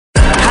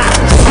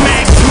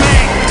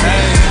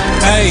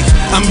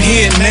I'm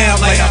here now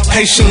like I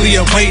patiently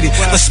awaited.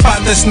 A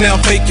spot that's now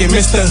vacant,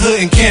 Mr.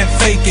 Hood and can't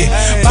fake it.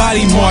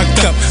 Body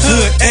marked up,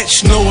 hood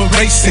etched, no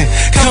erasing.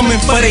 Coming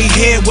for they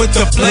head with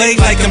the blade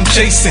like I'm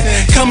Jason.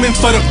 Coming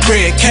for the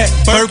bread, cat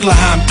burglar,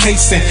 I'm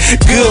casing.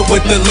 Good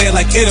with the lead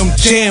like it don't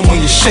jam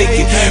when you shake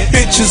it.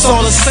 Bitches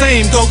all the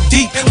same, go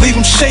deep, leave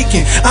them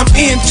shaking. I'm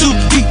in too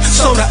deep,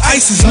 so the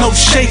ice is no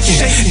shaking.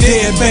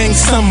 Dead bang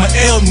summer,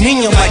 El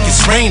Nino like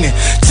it's raining.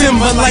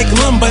 Timber like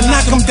lumber,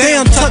 knock them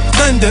down, tuck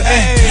thunder.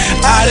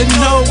 Out of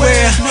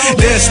nowhere,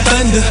 there's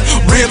thunder.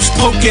 Ribs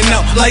poking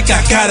out like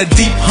I got a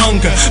deep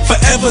hunger.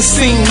 Forever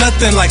seen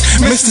nothing like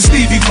Mr.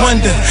 Stevie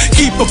Wonder.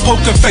 Keep a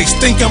poker face,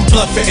 think I'm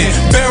bluffing.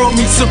 Barrel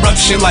meets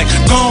eruption like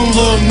gone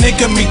little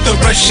nigga meet the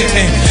Russian.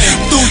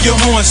 Through your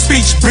horn,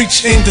 speech,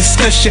 breach, and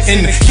discussion.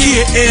 And the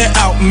kid air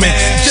out, man,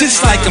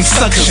 just like I'm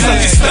suction.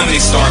 Your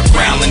stomach start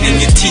growling and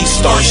your teeth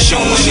start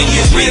showing and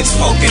your ribs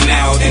poking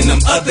out and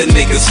them other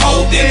niggas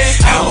holding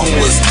out on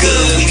what's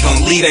good. We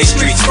gon' leave they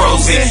streets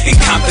frozen and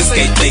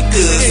confiscate they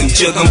goods and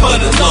jug them for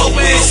the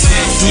lowest.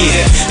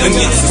 Yeah, them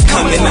youngsters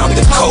coming out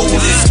the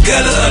coldest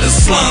gutter of the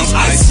slums.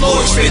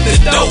 Icelords fit the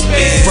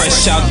dopest.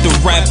 Fresh out the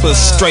rappers,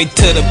 straight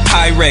to the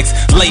Pyrex.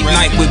 Late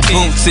night with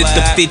boonts at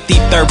the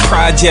 53rd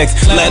projects.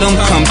 Let them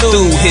come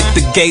through, hit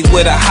the gate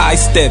with a high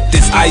step.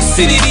 This Ice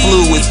City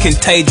flu is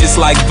contagious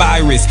like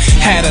virus.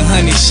 Had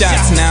 100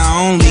 shots, now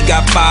I only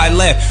got 5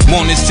 left.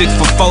 Wanted 6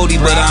 for 40,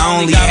 but I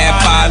only had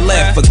 5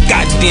 left. For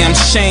goddamn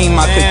shame,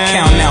 I could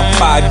count out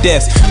 5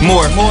 deaths.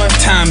 More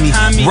Tommy,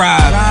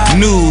 Rob,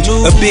 Nude,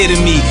 a bit of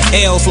me.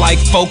 L's like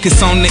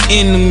focus on the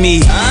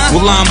enemy.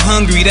 Well, I'm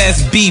hungry,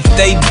 that's beef,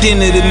 they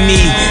dinner to me.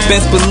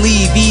 Best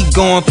believe he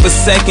going for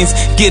seconds.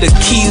 Get a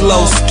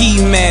kilo,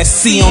 ski mask,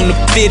 see on the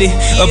fitted.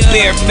 A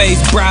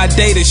Bearfaced bride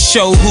day to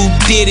show who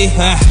did it.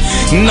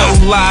 No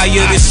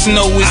liar, the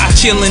snow is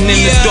chilling in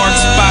the dark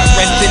spot,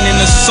 resting in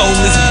a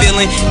soulless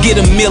villain. Get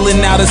a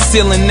million out of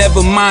ceiling,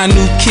 never mind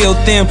who killed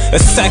them. Or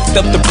sacked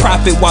up the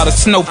profit while the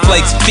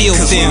snowflakes feel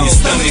them. Your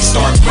stomach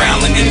start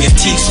growling and your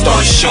teeth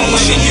start showing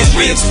and your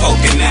ribs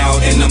poking out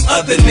and them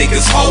other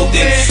niggas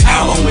holding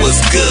out on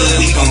what's good.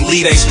 We gon'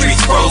 leave they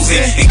streets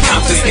frozen and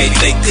confiscate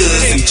they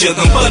goods and jug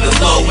them for the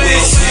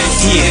lowest.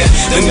 Yeah,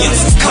 them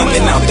youngsters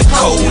coming out the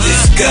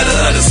coldest gutter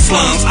of the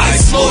slums.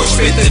 Icelords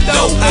fit the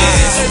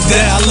dopest.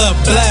 Yeah, I love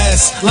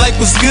blast. Life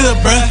was good,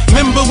 bruh.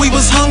 Remember we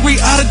was hungry,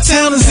 out of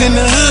towners in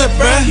the hood,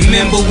 bruh.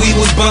 Remember we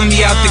was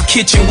bummy out the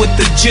kitchen with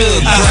the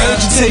jug, I heard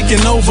you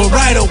taking over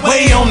right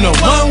away on the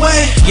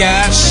one-way.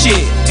 Yeah,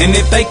 shit. And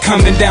if they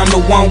coming down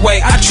the one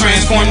way, I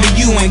transform to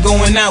you, ain't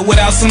going out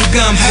without some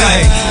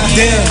gunplay.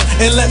 Damn,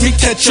 and let me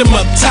catch him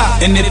up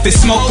top. And if it's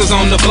smokers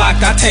on the block,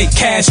 I take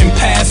cash and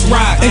pass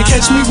rock. And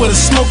catch me with a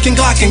smoking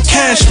Glock and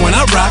cash when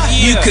I rock.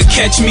 You could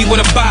catch me with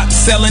a box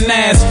selling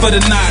ass for the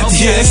knots.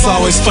 Yeah, it's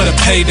always for the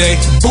payday.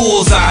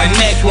 Bullseye,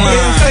 neckline.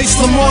 Bearfaced,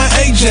 Lamar,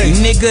 AJ.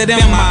 Nigga,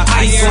 them my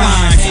ice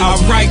lines. I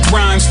write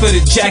rhymes for the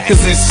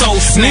jackers and soul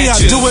Me, I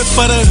snatchers. do it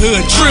for the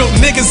hood. Trill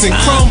niggas and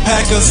chrome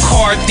packers.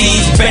 Car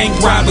thieves, bank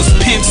robbers,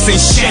 pimps and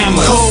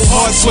shammers. Cold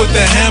hearts with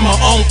the hammer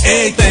on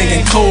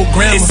everything and cold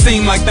grammar. It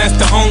seems like that's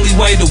the only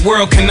way the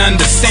world can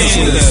understand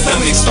Your us.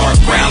 stomach start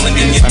growling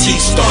and your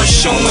teeth start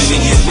showing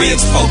and your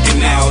ribs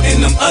poking out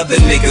and them other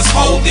niggas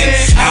holding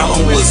out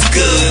on what's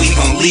good. We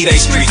gon' leave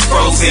they streets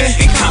frozen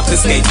and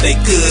confiscate they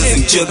goods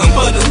and jug them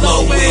for the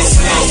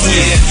lowest.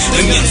 Yeah,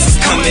 them youngsters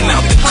coming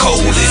out the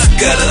coldest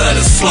gutter of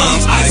the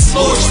slums.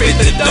 Icelords fit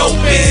the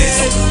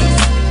dopest.